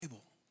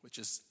which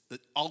is the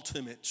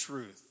ultimate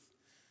truth.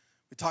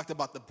 We talked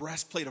about the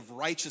breastplate of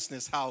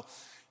righteousness, how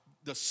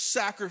the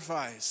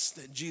sacrifice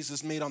that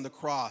Jesus made on the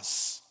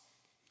cross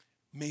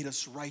made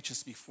us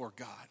righteous before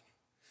God.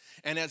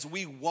 And as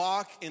we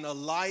walk in a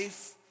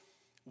life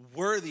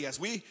worthy, as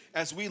we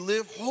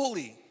live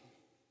holy,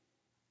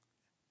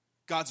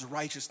 God's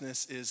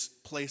righteousness is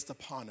placed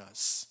upon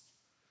us.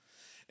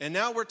 And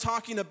now we're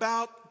talking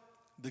about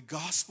the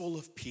gospel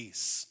of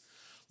peace.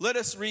 Let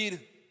us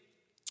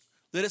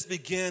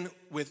begin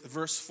with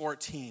verse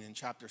 14 in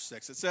chapter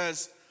 6. It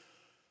says,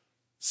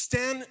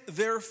 "Stand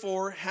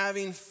therefore,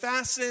 having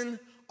fastened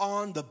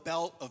on the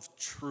belt of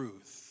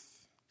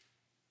truth,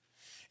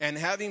 and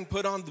having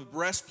put on the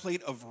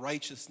breastplate of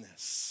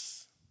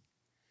righteousness,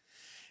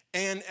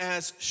 and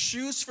as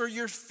shoes for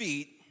your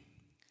feet,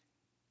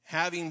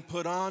 having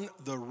put on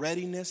the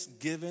readiness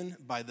given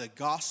by the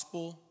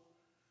gospel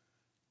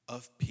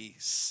of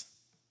peace."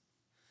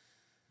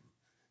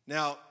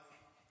 Now,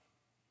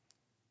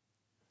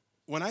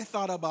 when I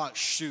thought about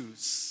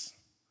shoes,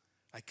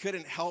 I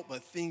couldn't help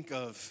but think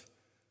of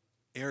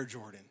Air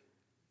Jordan,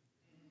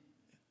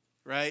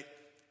 right?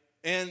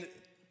 And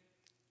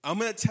I'm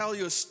going to tell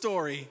you a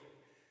story.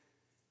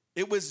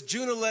 It was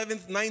June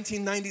 11th,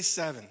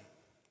 1997.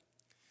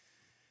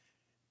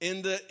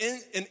 In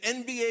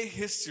NBA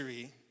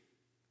history,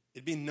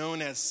 it'd be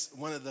known as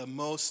one of the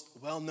most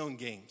well-known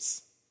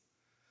games.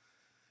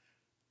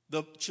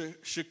 The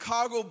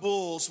Chicago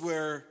Bulls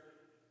were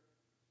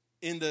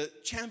in the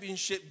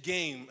championship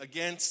game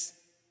against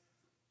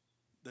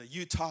the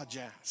Utah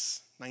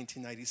Jazz,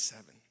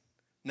 1997.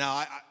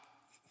 Now,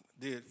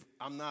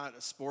 I'm not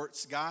a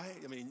sports guy.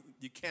 I mean,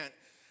 you can't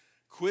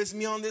quiz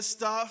me on this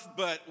stuff,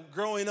 but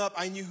growing up,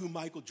 I knew who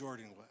Michael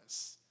Jordan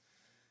was.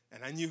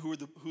 And I knew who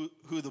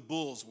the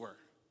Bulls were.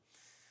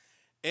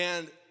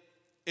 And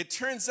it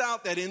turns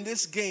out that in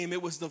this game,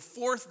 it was the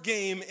fourth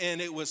game,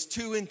 and it was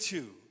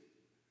 2-2.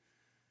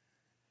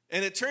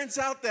 And it turns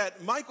out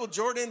that Michael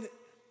Jordan,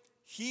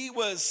 he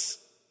was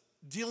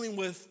dealing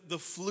with the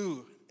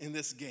flu in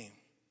this game.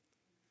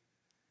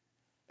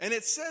 And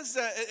it says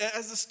that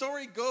as the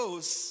story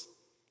goes,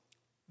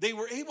 they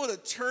were able to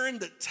turn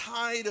the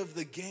tide of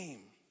the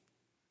game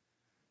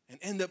and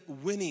end up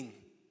winning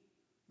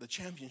the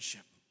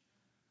championship.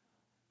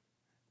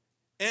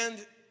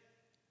 And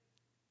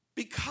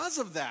because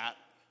of that,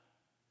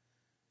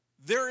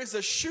 there is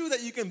a shoe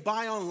that you can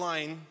buy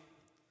online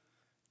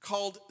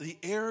called the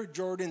Air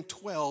Jordan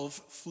 12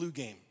 Flu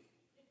Game.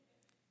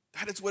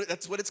 That's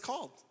what it's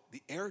called,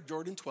 the Air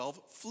Jordan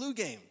 12 Flu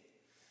Game.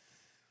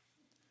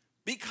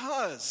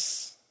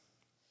 Because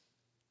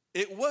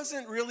it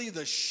wasn't really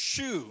the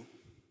shoe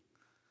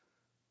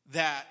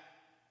that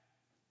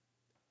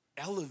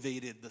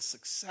elevated the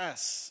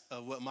success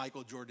of what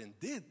Michael Jordan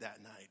did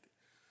that night,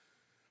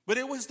 but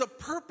it was the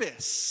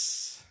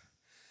purpose.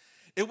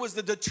 It was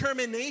the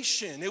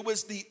determination. It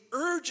was the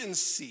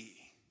urgency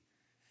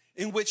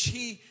in which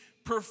he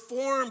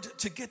performed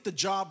to get the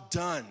job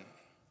done.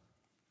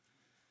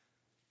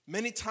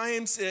 Many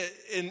times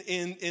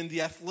in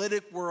the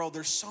athletic world,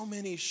 there's so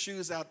many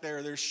shoes out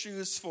there. There's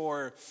shoes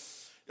for,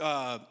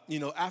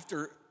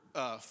 after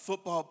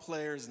football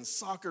players and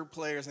soccer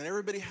players, and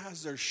everybody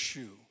has their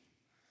shoe.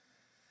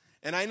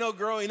 And I know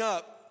growing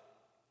up,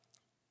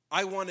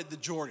 I wanted the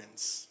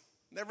Jordans.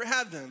 Never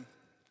had them,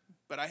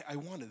 but I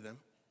wanted them.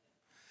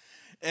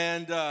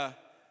 And,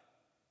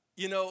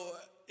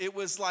 it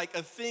was like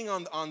a thing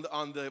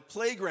on the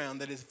playground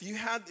that if you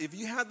had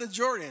the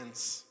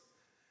Jordans,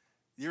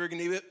 you were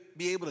going to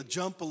be able to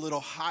jump a little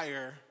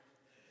higher,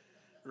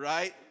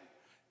 right?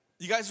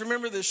 You guys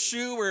remember the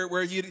shoe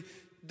where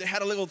they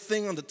had a little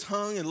thing on the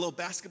tongue and a little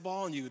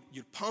basketball, and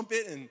you'd pump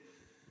it, and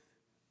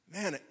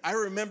man, I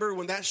remember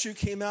when that shoe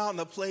came out in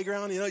the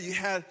playground. You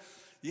had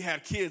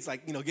kids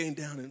like getting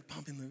down and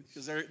pumping them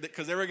because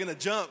they were going to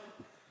jump.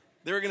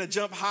 They were going to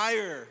jump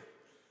higher.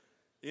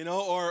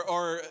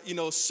 Or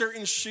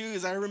certain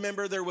shoes. I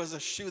remember there was a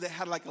shoe that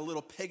had like a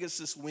little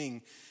Pegasus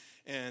wing,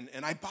 and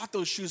I bought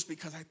those shoes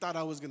because I thought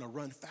I was going to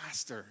run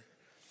faster,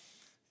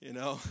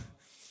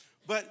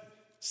 But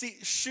see,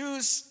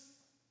 shoes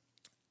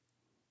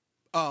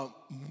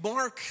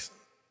mark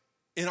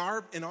in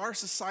our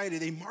society.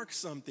 They mark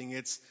something.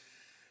 It's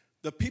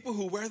the people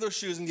who wear those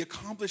shoes and the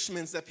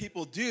accomplishments that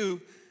people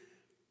do.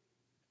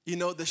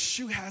 The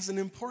shoe has an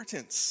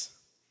importance.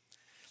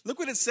 Look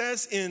what it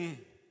says in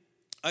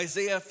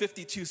Isaiah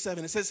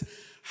 52:7, it says,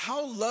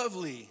 "How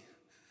lovely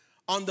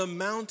on the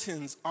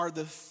mountains are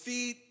the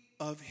feet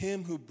of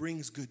him who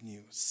brings good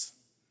news,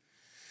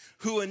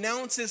 who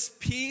announces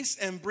peace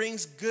and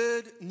brings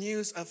good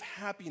news of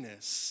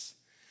happiness,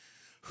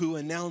 who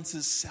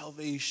announces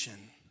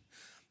salvation."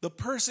 The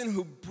person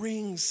who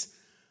brings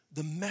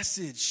the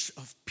message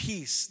of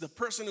peace, the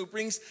person who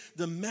brings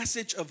the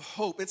message of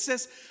hope. It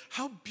says,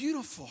 how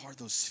beautiful are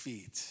those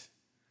feet.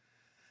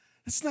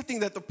 It's nothing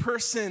that the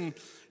person,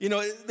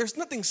 there's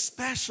nothing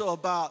special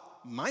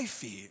about my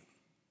feet.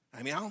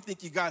 I mean, I don't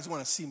think you guys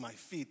want to see my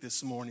feet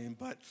this morning,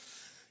 but,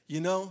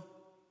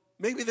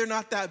 maybe they're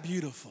not that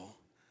beautiful.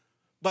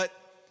 But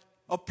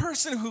a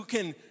person who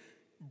can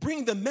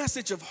bring the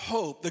message of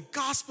hope, the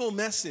gospel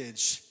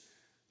message,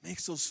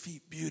 makes those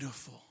feet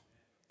beautiful,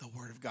 the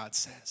Word of God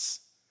says.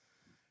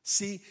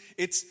 See,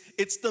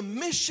 it's the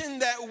mission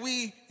that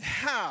we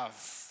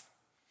have.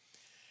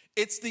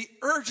 It's the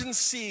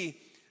urgency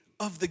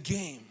of the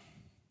game.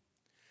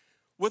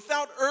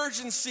 Without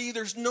urgency,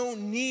 there's no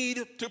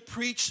need to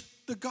preach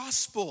the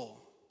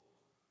gospel.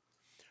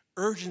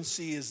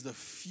 Urgency is the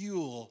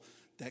fuel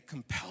that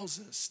compels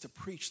us to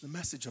preach the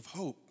message of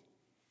hope.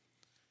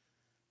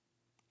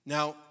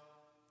 Now,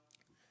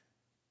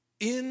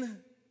 in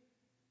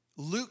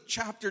Luke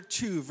chapter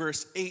 2,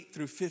 verse 8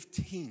 through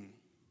 15,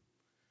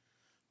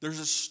 there's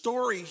a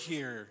story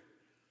here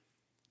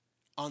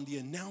on the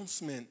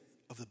announcement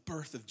of the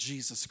birth of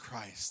Jesus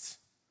Christ.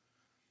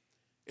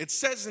 It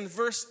says in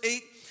verse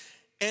 8,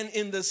 and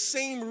in the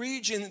same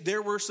region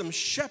there were some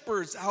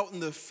shepherds out in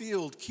the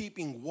field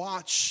keeping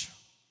watch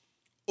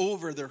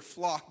over their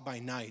flock by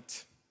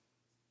night.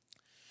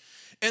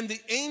 And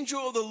the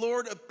angel of the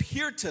Lord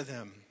appeared to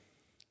them,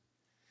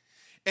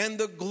 and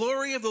the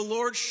glory of the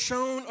Lord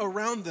shone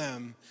around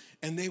them,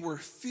 and they were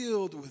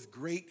filled with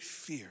great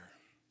fear.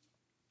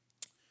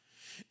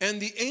 And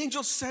the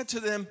angel said to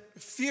them,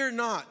 fear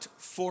not,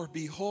 for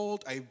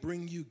behold, I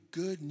bring you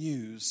good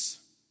news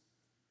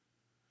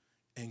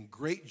and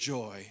great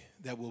joy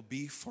that will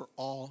be for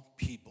all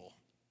people.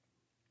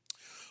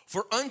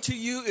 For unto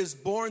you is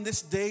born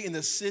this day in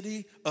the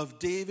city of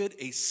David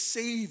a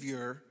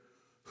Savior,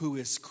 who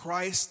is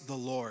Christ the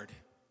Lord.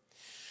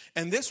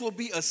 And this will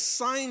be a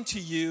sign to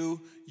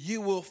you.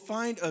 You will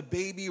find a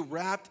baby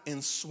wrapped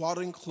in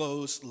swaddling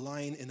clothes,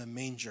 lying in a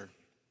manger.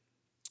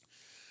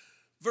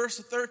 Verse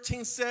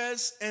 13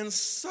 says, and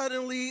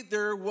suddenly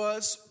there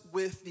was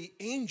with the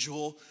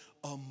angel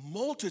a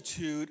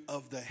multitude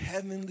of the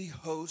heavenly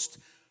host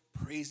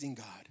praising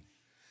God,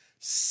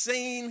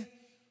 saying,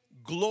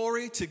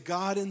 glory to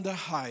God in the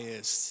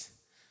highest,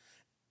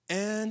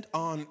 and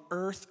on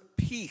earth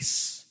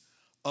peace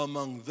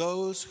among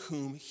those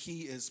whom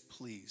he is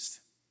pleased.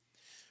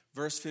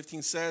 Verse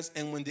 15 says,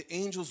 and when the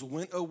angels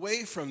went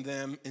away from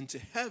them into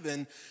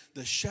heaven,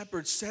 the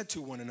shepherds said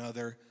to one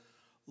another,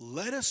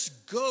 let us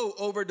go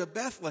over to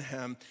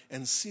Bethlehem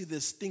and see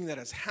this thing that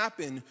has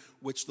happened,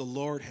 which the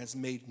Lord has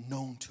made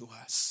known to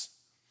us.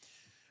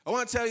 I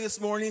want to tell you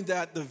this morning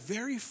that the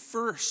very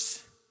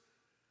first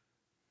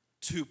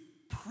to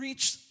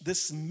preach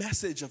this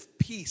message of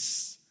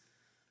peace,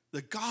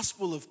 the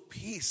gospel of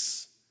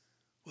peace,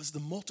 was the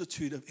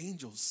multitude of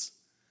angels.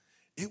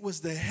 It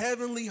was the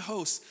heavenly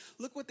host.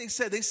 Look what they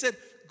said. They said,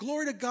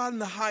 glory to God in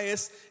the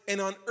highest, and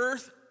on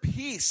earth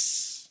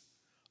peace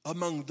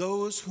among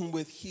those whom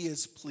with he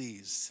is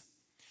pleased.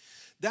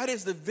 That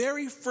is the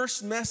very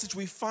first message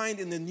we find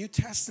in the New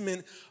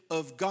Testament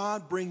of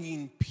God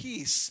bringing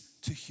peace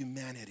to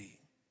humanity.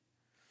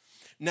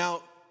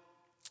 Now,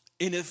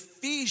 in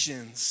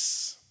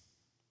Ephesians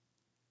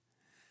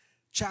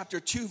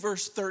chapter 2,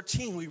 verse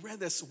 13, we read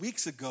this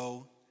weeks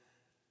ago.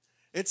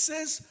 It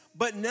says,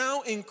 but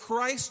now in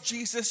Christ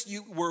Jesus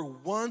you were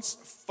once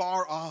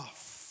far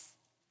off,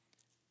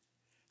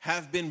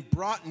 have been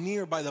brought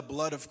near by the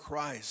blood of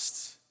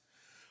Christ.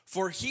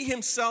 For he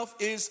himself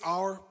is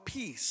our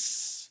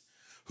peace,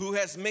 who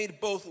has made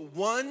both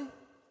one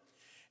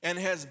and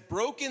has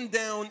broken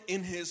down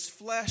in his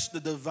flesh the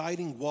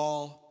dividing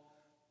wall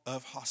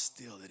of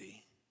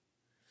hostility.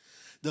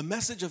 The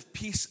message of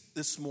peace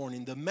this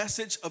morning, the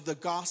message of the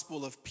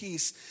gospel of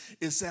peace,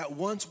 is that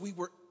once we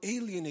were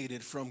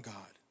alienated from God,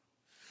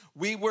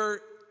 we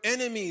were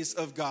enemies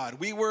of God,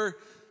 we were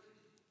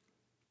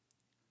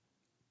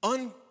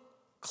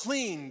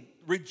unclean,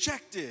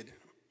 rejected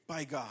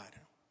by God.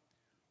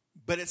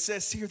 But it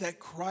says here that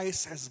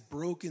Christ has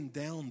broken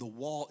down the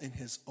wall in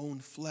his own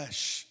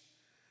flesh,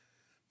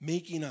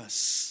 making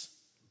us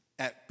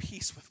at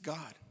peace with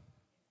God.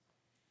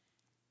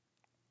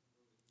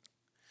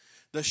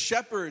 The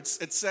shepherds,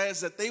 it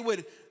says that they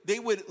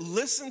would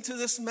listen to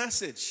this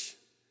message.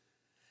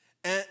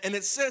 And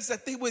it says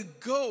that they would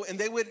go, and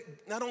they would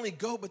not only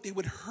go, but they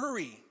would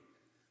hurry.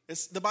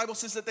 The Bible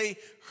says that they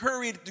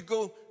hurried to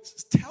go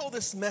tell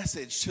this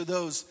message to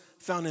those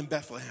found in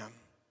Bethlehem.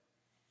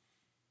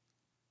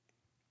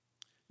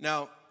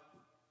 Now,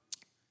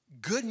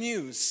 good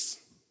news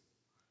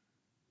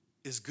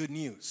is good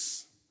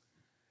news.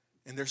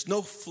 And there's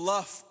no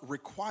fluff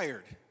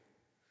required.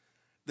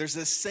 There's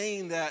a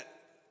saying that,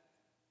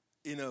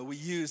 we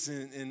use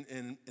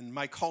in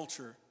my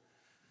culture,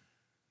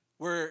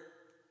 where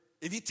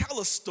if you tell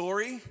a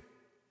story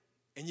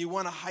and you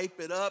want to hype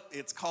it up,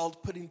 it's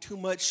called putting too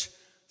much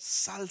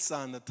salsa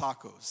on the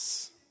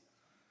tacos.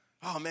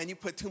 Oh man, you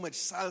put too much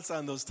salsa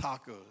on those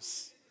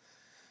tacos.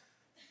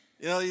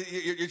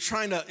 You're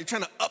trying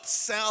to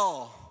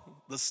upsell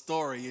the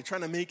story. You're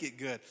trying to make it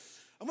good.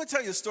 I'm going to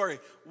tell you a story.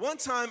 One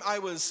time I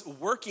was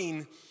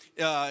working,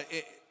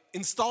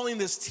 installing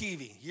this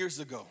TV years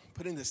ago,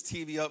 putting this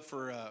TV up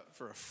for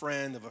a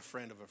friend of a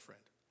friend of a friend.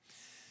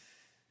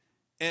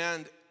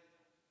 And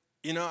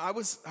I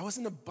was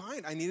in a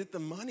bind. I needed the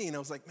money, and I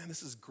was like, man,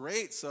 this is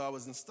great. So I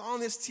was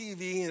installing this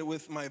TV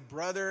with my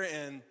brother,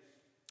 and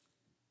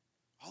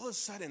all of a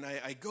sudden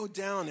I go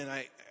down and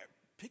I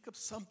pick up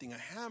something, a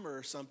hammer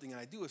or something, and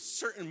I do a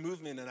certain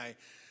movement and I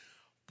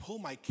pull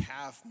my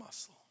calf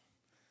muscle.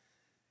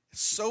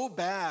 It's so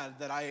bad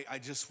that I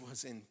just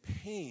was in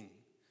pain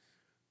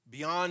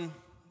beyond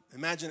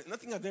imagine,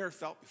 nothing I've never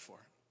felt before.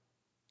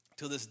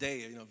 Till this day,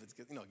 if it's,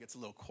 it gets a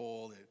little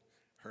cold, it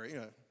hurts.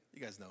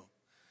 You guys know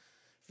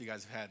if you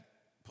guys have had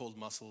pulled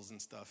muscles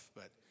and stuff,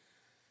 but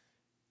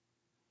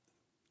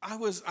I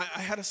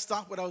had to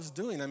stop what I was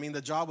doing. I mean,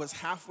 the job was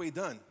halfway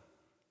done.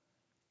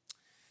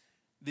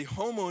 The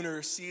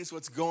homeowner sees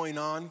what's going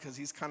on because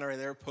he's kind of right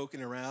there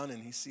poking around,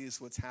 and he sees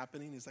what's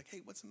happening. He's like,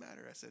 hey, what's the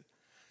matter? I said,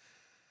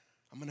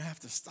 I'm going to have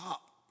to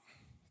stop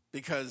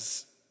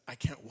because I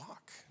can't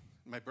walk.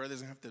 My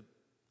brother's going to have to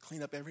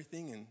clean up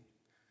everything and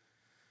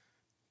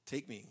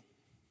take me.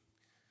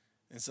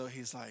 And so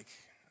he's like,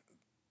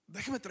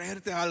 déjame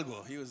traerte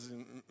algo. He was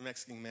a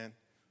Mexican man.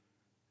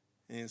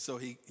 And so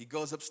he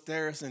goes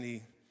upstairs and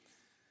he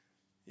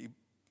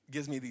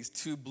gives me these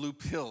 2 blue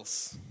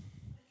pills.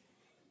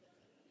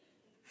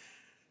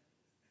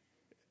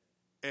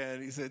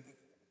 And he said,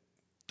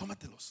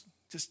 tómatelos.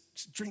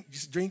 Just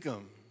drink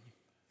them,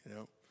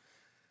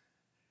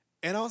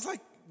 And I was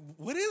like,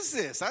 what is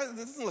this? This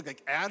doesn't look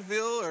like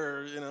Advil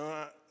or,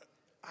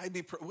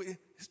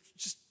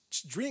 just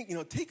drink,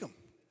 take them.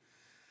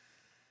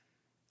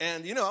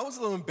 And, I was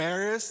a little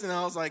embarrassed, and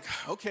I was like,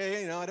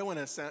 okay, I don't want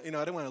to sound,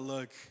 I don't want to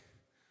look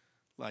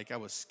like I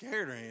was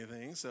scared or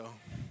anything. So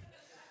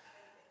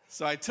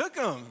I took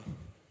them.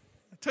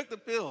 I took the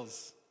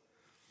pills.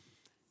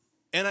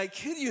 And I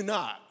kid you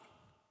not,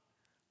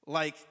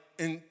 like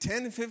in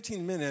 10 to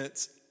 15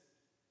 minutes,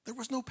 there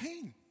was no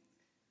pain.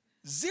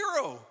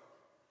 0.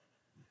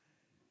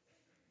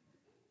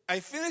 I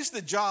finished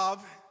the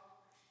job,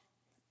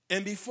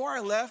 and before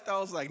I left, I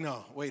was like,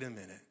 no, wait a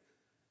minute.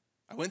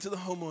 I went to the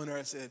homeowner.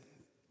 I said,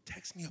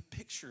 text me a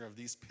picture of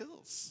these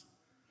pills.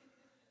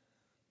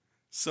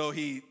 So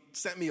he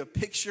sent me a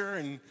picture,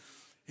 and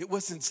it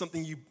wasn't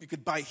something you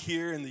could buy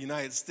here in the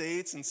United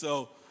States. And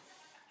so,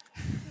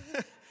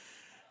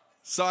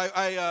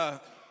 I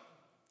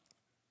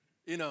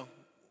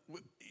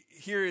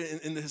here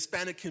in the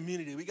Hispanic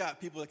community, we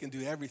got people that can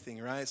do everything,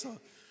 right? So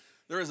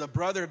there was a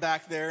brother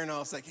back there, and I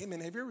was like, hey,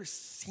 man, have you ever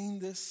seen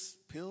this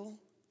pill?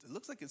 It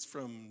looks like it's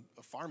from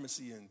a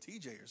pharmacy in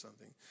TJ or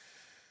something.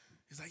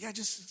 He's like, yeah,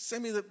 just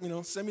send me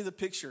the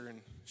picture.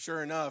 And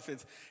sure enough,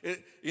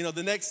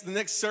 the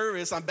next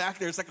service, I'm back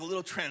there. It's like a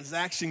little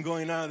transaction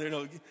going on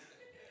there.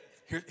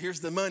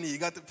 Here's the money. You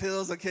got the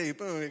pills? Okay,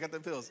 boom, you got the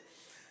pills.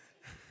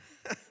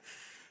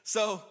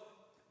 So,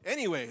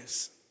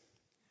 anyways,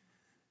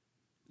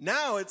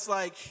 now it's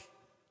like,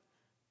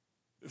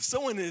 if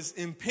someone is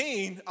in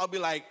pain, I'll be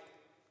like,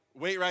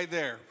 wait right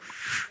there.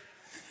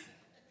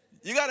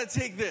 You got to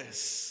take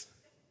this.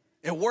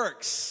 It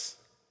works.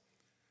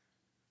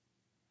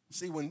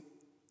 See, when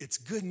it's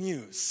good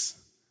news,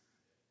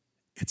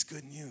 it's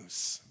good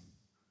news.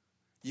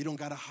 You don't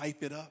got to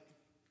hype it up.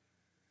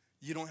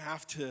 You don't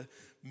have to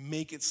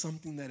make it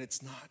something that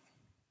it's not.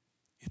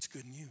 It's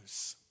good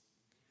news.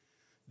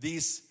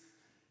 These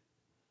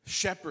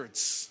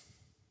shepherds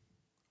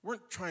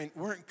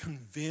weren't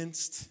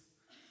convinced.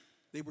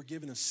 They were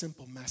given a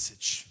simple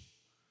message,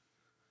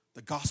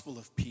 the gospel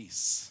of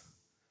peace.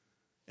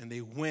 And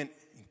they went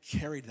and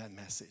carried that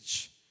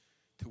message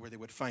to where they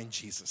would find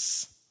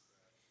Jesus.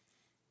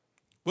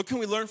 What can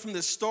we learn from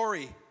this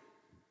story?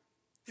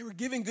 They were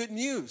giving good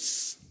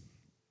news.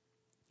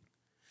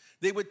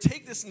 They would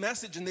take this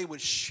message and they would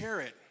share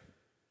it.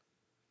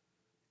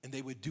 And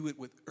they would do it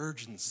with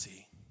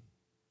urgency.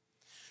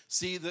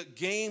 See, the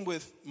game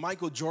with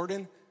Michael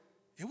Jordan,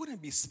 it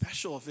wouldn't be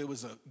special if it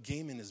was a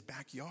game in his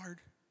backyard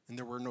and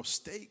there were no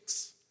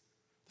stakes.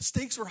 The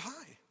stakes were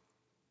high.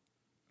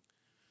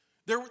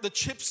 The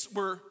chips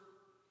were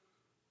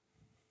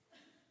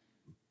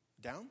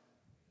down.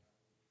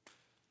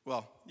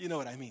 Well, you know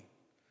what I mean.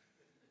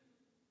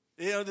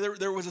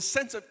 There was a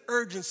sense of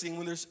urgency, and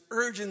when there's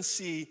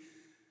urgency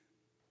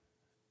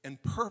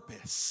and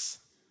purpose,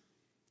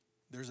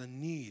 there's a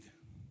need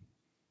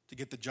to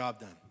get the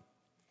job done.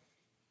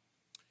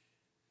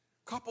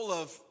 Couple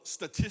of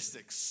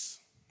statistics.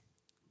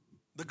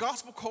 The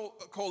Gospel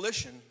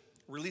Coalition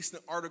released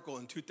an article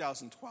in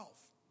 2012.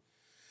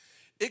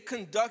 It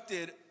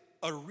conducted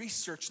a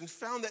research and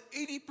found that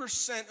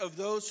 80% of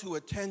those who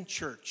attend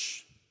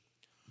church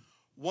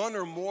 1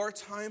 or more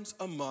times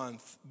a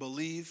month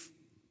believe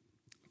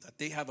that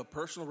they have a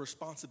personal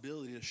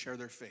responsibility to share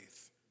their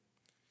faith.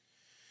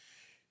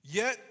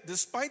 Yet,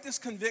 despite this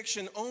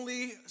conviction,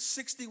 only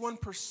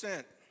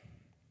 61%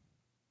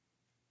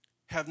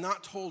 have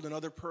not told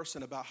another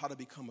person about how to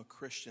become a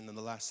Christian in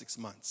the last 6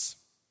 months.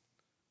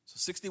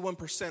 So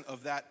 61%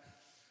 of that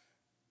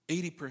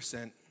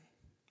 80%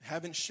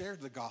 haven't shared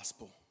the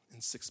gospel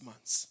in 6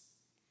 months.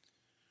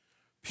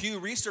 Pew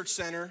Research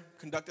Center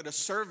conducted a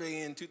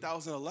survey in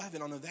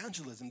 2011 on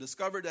evangelism,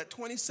 discovered that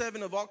 27%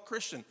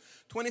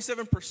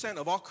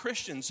 of all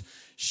Christians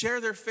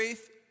share their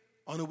faith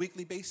on a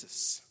weekly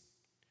basis.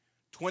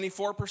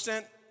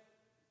 24%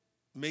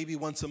 maybe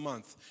once a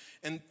month,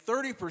 and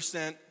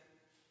 30%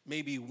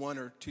 maybe 1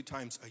 or 2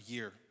 times a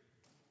year.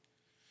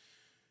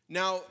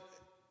 Now,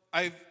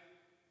 I've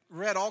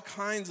read all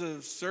kinds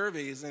of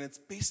surveys, and it's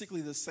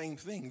basically the same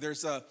thing.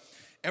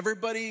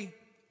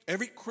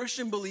 Every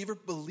Christian believer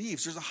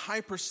believes, there's a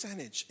high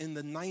percentage in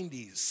the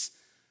 90s.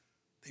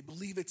 They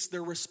believe it's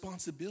their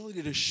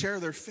responsibility to share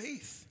their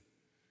faith.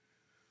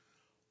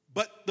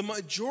 But the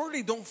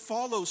majority don't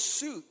follow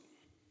suit.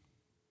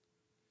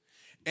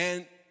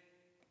 And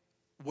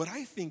what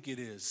I think it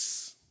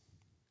is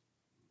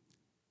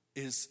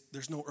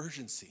there's no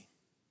urgency.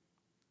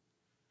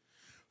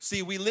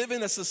 See, we live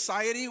in a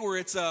society where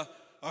it's a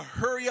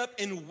hurry up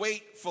and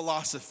wait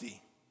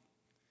philosophy,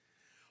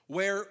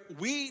 where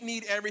we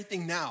need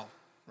everything now,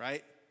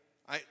 right?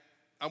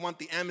 I want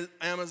the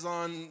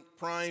Amazon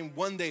Prime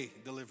one-day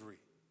delivery.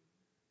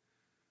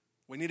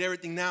 We need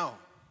everything now.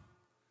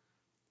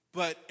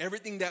 But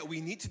everything that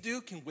we need to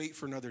do can wait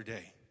for another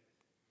day.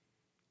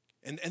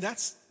 And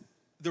that's,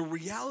 the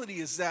reality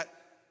is that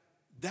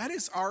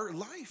is our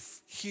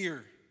life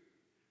here.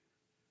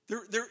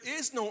 There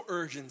is no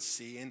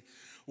urgency, and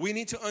we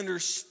need to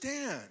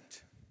understand,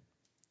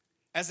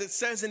 as it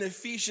says in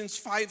Ephesians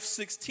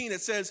 5:16,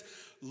 it says,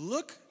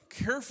 look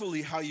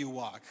carefully how you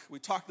walk. We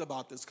talked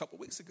about this a couple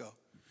weeks ago.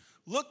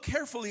 Look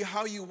carefully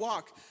how you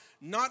walk,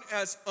 not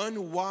as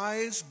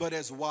unwise, but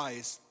as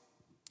wise,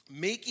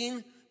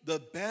 making the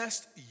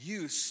best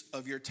use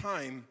of your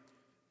time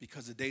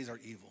because the days are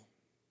evil.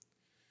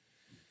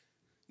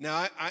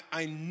 Now,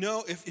 I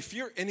know if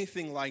you're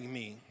anything like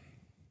me,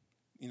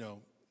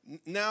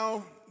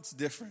 now it's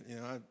different.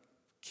 I have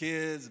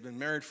kids, I've been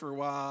married for a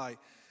while. I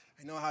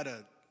know how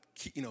to,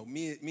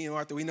 me and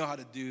Martha, we know how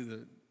to do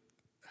the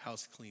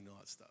house clean, all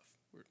that stuff.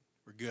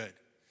 We're good.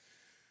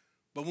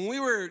 But when we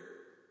were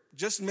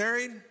just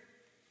married,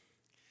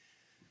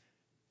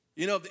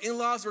 if the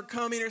in-laws were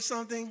coming or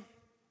something,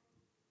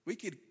 we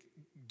could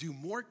do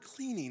more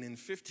cleaning in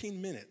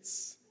 15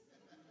 minutes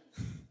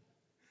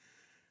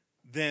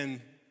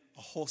than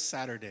a whole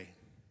Saturday.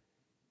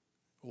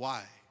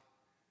 Why?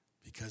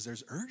 Because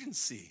there's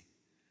urgency.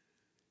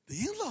 The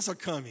in-laws are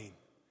coming.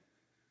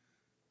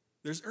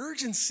 There's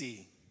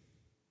urgency.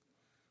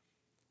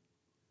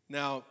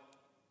 Now,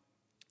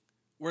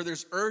 where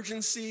there's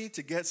urgency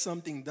to get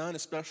something done,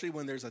 especially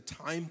when there's a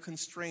time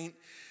constraint,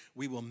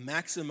 we will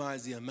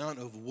maximize the amount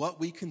of what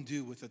we can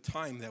do with the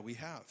time that we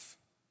have.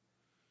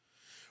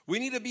 We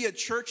need to be a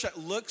church that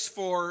looks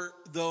for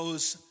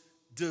those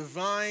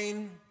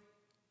divine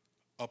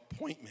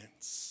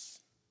appointments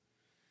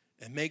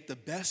and make the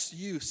best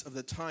use of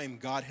the time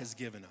God has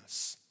given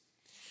us.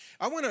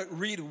 I want to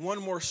read one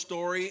more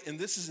story, and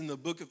this is in the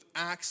book of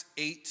Acts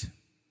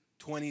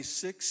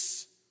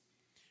 8:26,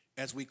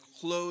 as we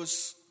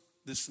close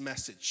this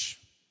message.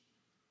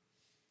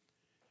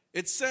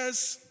 It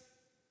says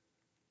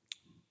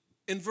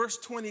in verse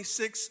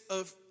 26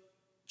 of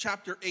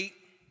chapter 8,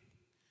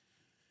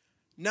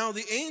 now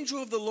the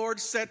angel of the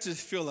Lord said to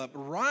Philip,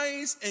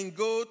 rise and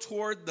go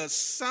toward the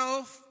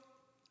south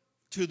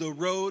to the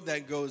road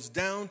that goes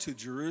down to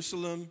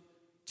Jerusalem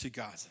to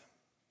Gaza.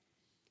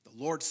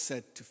 The Lord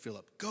said to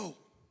Philip, go.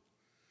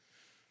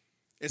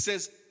 It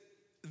says,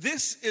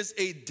 this is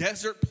a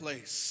desert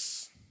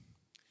place.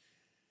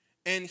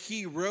 And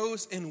he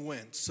rose and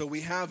went. So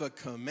we have a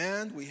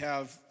command. We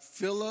have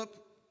Philip,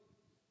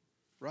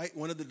 right?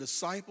 One of the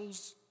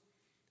disciples,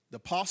 the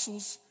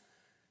apostles.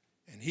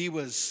 And he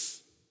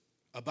was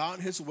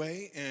about his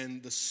way.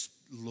 And the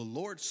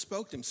Lord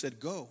spoke to him, said,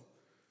 go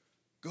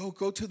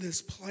to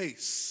this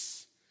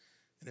place.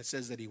 And it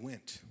says that he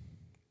went.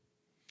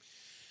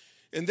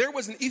 And there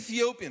was an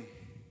Ethiopian,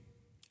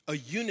 a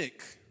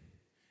eunuch,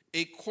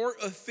 a court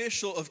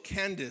official of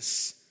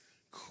Candace,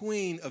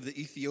 queen of the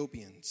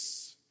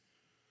Ethiopians,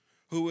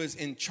 who was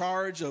in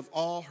charge of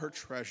all her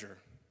treasure.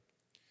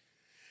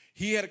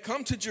 He had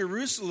come to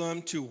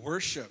Jerusalem to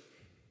worship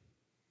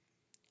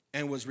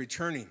and was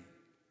returning,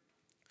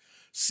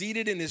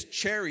 seated in his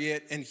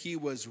chariot, and he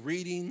was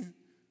reading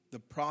the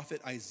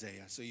prophet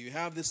Isaiah. So you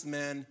have this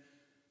man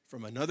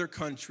from another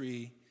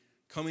country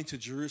coming to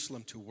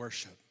Jerusalem to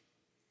worship.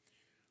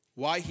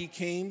 Why he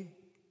came?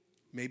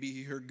 Maybe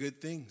he heard good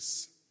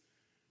things.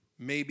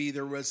 Maybe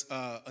there was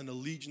an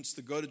allegiance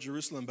to go to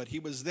Jerusalem, but he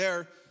was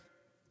there.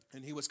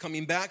 And he was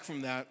coming back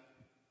from that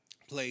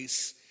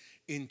place,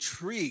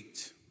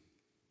 intrigued,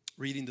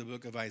 reading the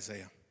book of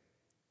Isaiah.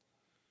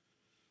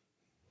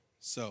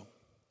 So,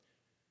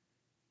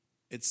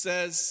 it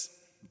says,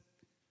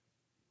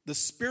 the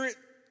Spirit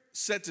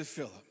said to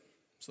Philip.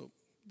 So,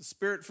 the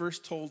Spirit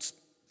first told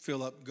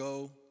Philip,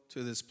 go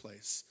to this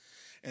place.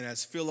 And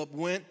as Philip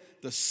went,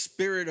 the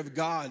Spirit of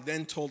God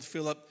then told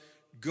Philip,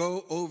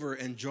 go over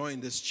and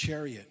join this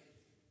chariot.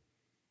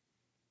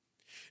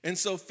 And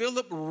so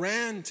Philip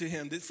ran to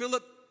him. Did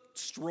Philip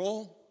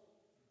stroll?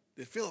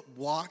 Did Philip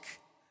walk?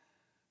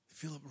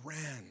 Philip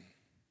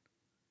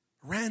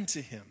ran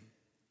to him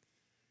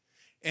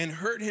and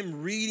heard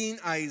him reading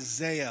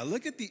Isaiah.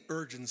 Look at the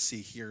urgency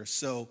here.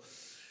 So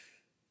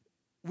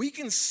we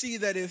can see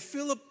that if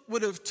Philip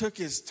would have took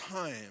his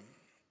time,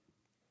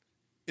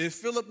 If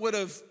Philip would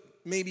have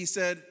maybe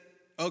said,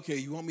 okay,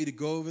 you want me to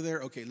go over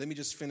there? Okay, let me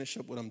just finish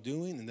up what I'm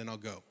doing and then I'll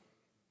go.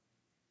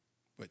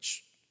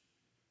 Which,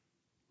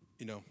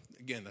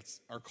 again, that's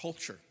our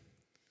culture.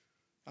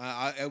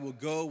 I will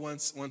go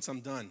once I'm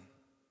done.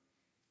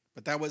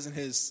 But that wasn't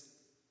his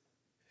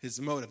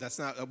motive.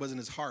 That wasn't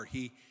his heart.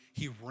 He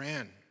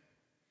ran.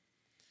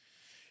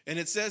 And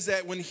it says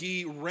that when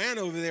he ran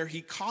over there,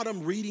 he caught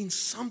him reading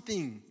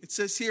something. It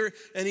says here,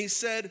 and he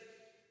said,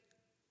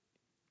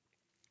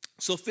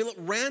 so Philip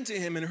ran to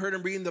him and heard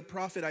him reading the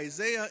prophet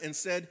Isaiah and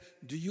said,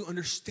 do you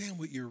understand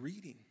what you're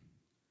reading?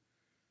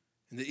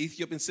 And the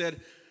Ethiopian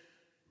said,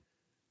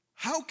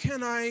 how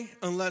can I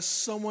unless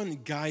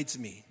someone guides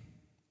me?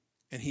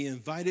 And he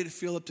invited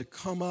Philip to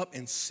come up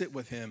and sit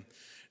with him.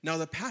 Now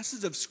the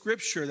passage of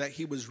scripture that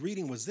he was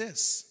reading was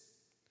this.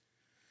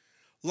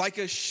 Like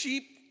a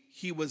sheep,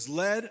 he was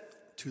led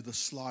to the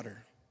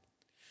slaughter.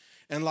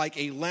 And like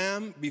a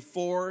lamb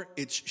before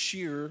its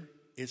shearer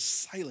is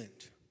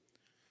silent,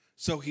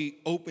 so he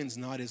opens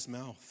not his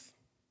mouth.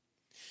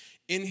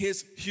 In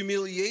his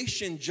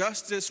humiliation,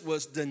 justice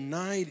was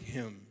denied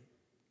him.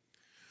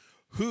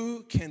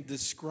 Who can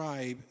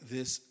describe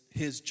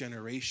his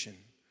generation?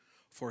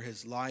 For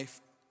his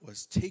life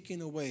was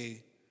taken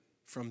away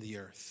from the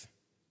earth.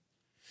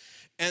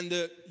 And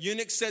the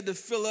eunuch said to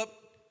Philip,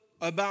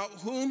 about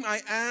whom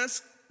I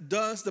ask,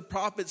 does the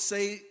prophet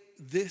say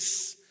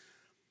this?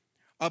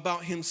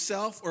 About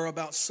himself or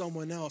about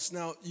someone else?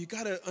 Now, you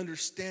got to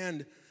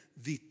understand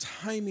the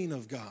timing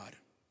of God.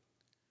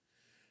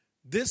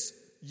 This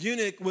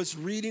eunuch was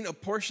reading a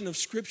portion of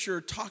scripture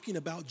talking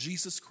about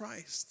Jesus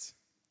Christ.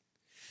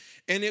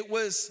 And it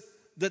was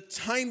the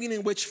timing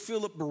in which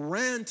Philip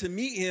ran to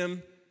meet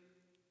him.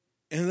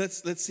 And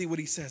let's see what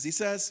he says. He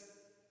says,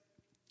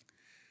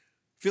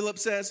 Philip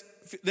says,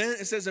 then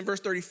it says in verse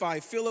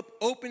 35, Philip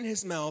opened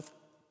his mouth,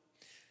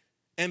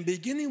 and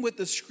beginning with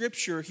the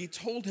scripture, he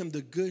told him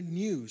the good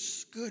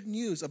news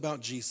about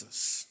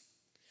Jesus.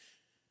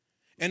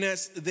 And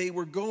as they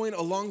were going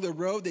along the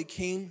road, they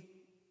came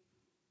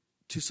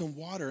to some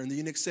water. And the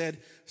eunuch said,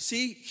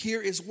 see,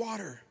 here is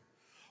water.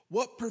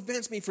 What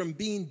prevents me from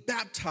being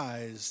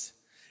baptized?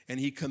 And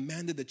he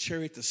commanded the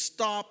chariot to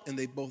stop, and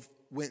they both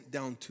went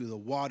down to the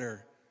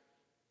water,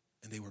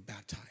 and they were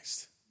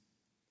baptized.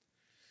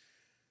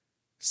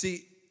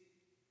 See,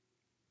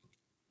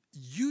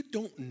 you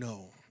don't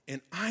know,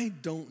 and I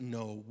don't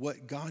know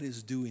what God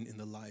is doing in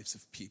the lives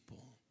of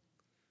people,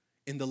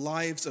 in the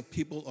lives of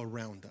people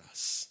around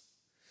us.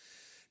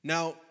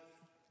 Now,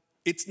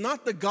 it's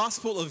not the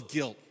gospel of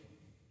guilt.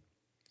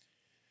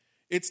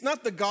 It's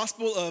not the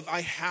gospel of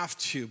I have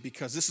to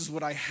because this is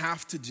what I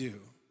have to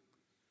do.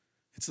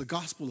 It's the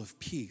gospel of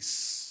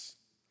peace.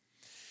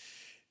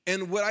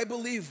 And what I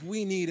believe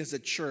we need as a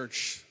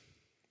church,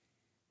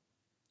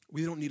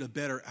 we don't need a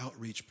better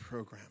outreach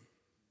program.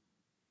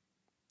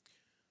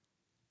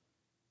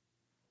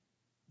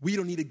 We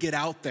don't need to get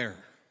out there,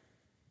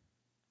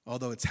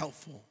 although it's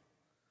helpful.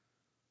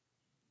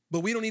 But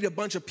we don't need a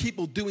bunch of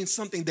people doing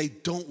something they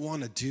don't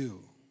want to do.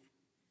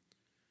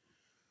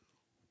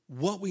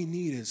 What we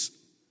need is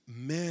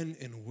men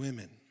and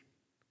women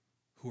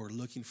who are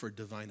looking for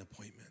divine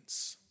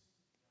appointments.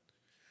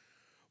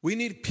 We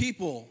need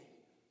people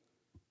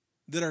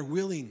that are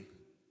willing,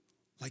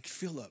 like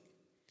Philip,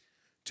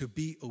 to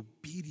be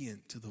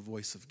obedient to the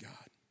voice of God,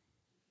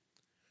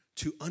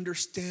 to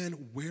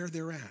understand where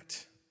they're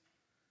at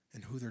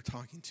and who they're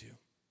talking to.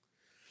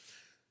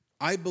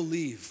 I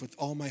believe with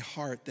all my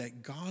heart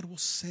that God will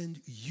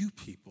send you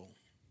people.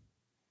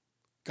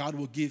 God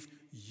will give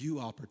you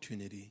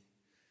opportunity.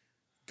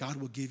 God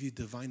will give you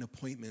divine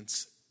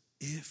appointments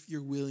if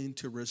you're willing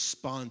to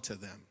respond to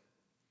them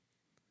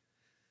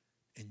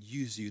and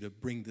use you to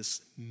bring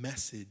this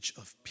message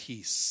of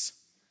peace.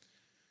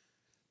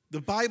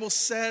 The Bible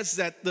says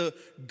that the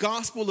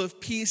gospel of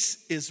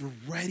peace is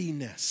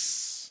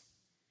readiness.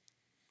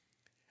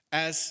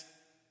 As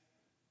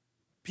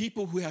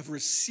people who have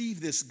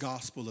received this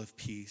gospel of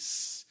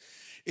peace,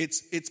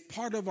 it's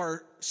part of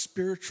our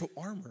spiritual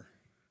armor.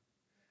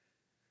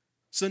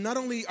 So not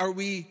only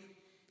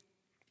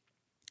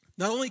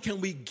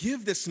can we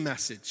give this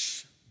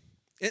message,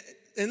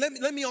 and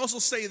let me also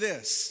say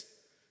this.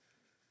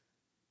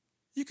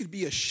 You could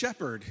be a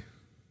shepherd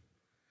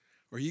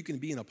or you can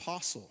be an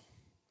apostle.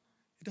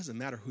 It doesn't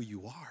matter who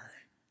you are.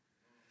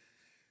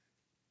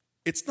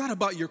 It's not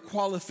about your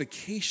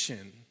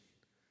qualification.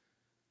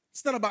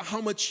 It's not about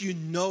how much you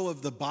know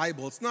of the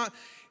Bible.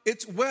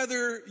 It's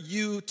whether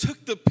you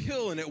took the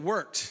pill and it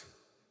worked.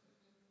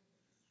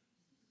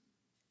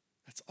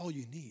 That's all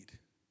you need.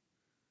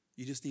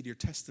 You just need your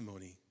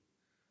testimony.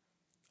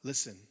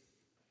 Listen,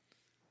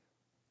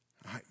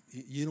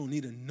 you don't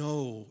need to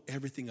know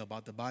everything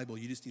about the Bible.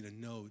 You just need to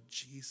know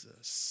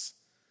Jesus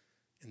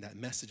and that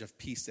message of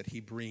peace that he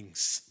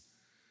brings.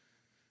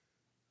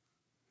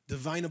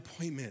 Divine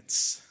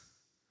appointments.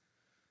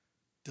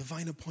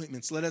 Divine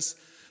appointments.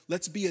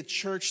 Let's be a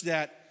church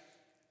that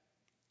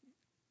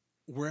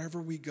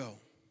wherever we go,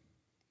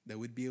 that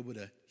we'd be able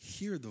to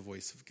hear the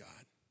voice of God.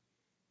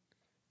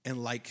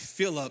 And like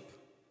Philip,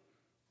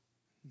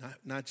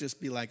 Not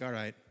just be like, all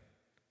right,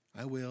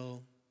 I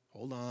will,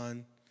 hold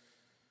on.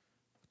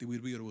 We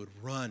would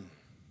run.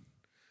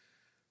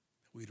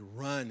 We'd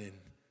run and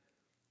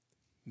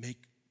make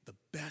the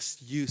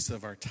best use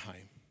of our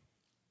time.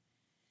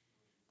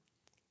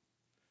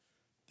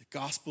 The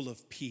gospel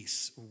of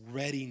peace,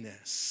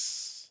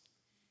 readiness.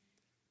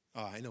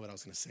 Oh, I know what I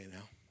was going to say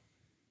now.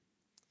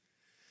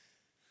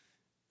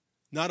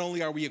 Not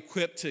only are we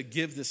equipped to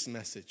give this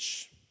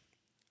message,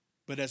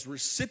 but as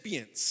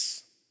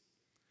recipients,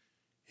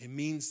 it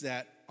means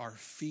that our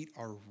feet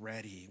are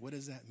ready. What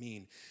does that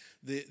mean?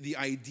 The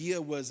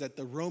idea was that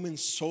the Roman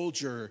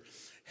soldier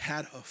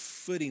had a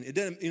footing. It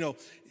didn't,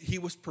 he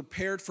was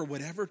prepared for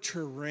whatever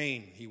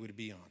terrain he would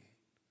be on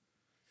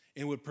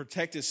and would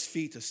protect his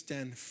feet to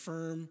stand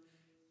firm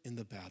in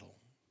the battle.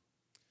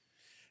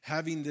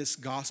 Having this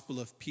gospel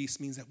of peace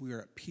means that we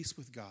are at peace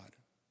with God.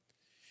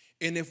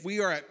 And if we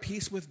are at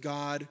peace with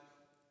God,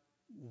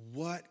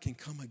 what can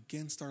come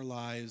against our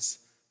lives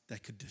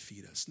that could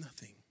defeat us?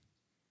 Nothing.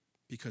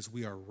 Because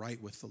we are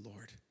right with the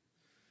Lord.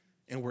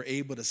 And we're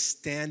able to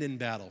stand in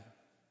battle.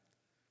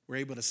 We're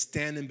able to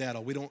stand in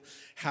battle. We don't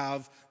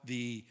have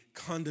the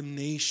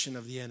condemnation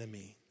of the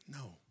enemy.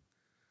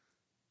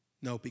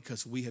 No,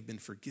 because we have been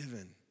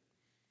forgiven.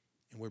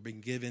 And we've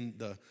been given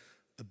the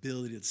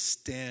ability to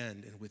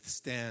stand and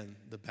withstand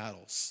the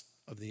battles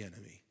of the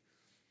enemy.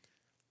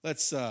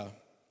 Let's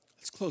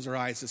close our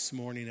eyes this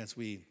morning as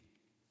we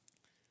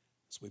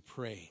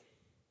pray.